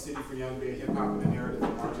called New City for Young Men, Hip Hop and the Narrative of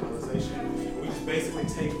Marginalization. We just basically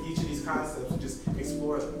take each of these concepts and just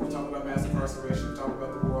explore them. We talk about mass incarceration, we talk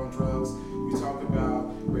about the war on drugs, we talk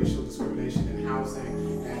about racial discrimination in housing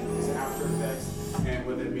and its after effects and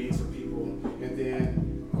what that means for people. And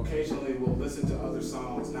then occasionally we'll listen to other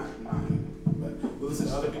songs, not mine, but we'll listen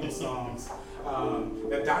to other people's songs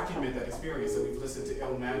that document that experience. So we've listened to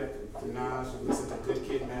Illmatic from Nas, we've listened to Good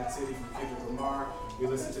Kid, Mad City from Kendrick Lamar, we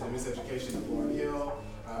listened to The Miseducation of Lauryn Hill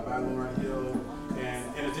by Lauryn Hill.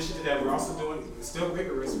 And in addition to that, we're also doing, still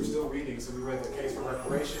rigorous, we're still reading. So we read The Case for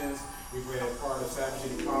Reparations, we've read part of Savage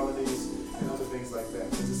Inequalities, and other things like that.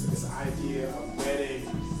 It's this idea of wedding,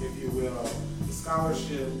 if you will, the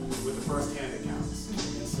scholarship with the first hand accounts.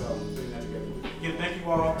 And so putting that together. Again, thank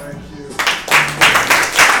you all. Thank you.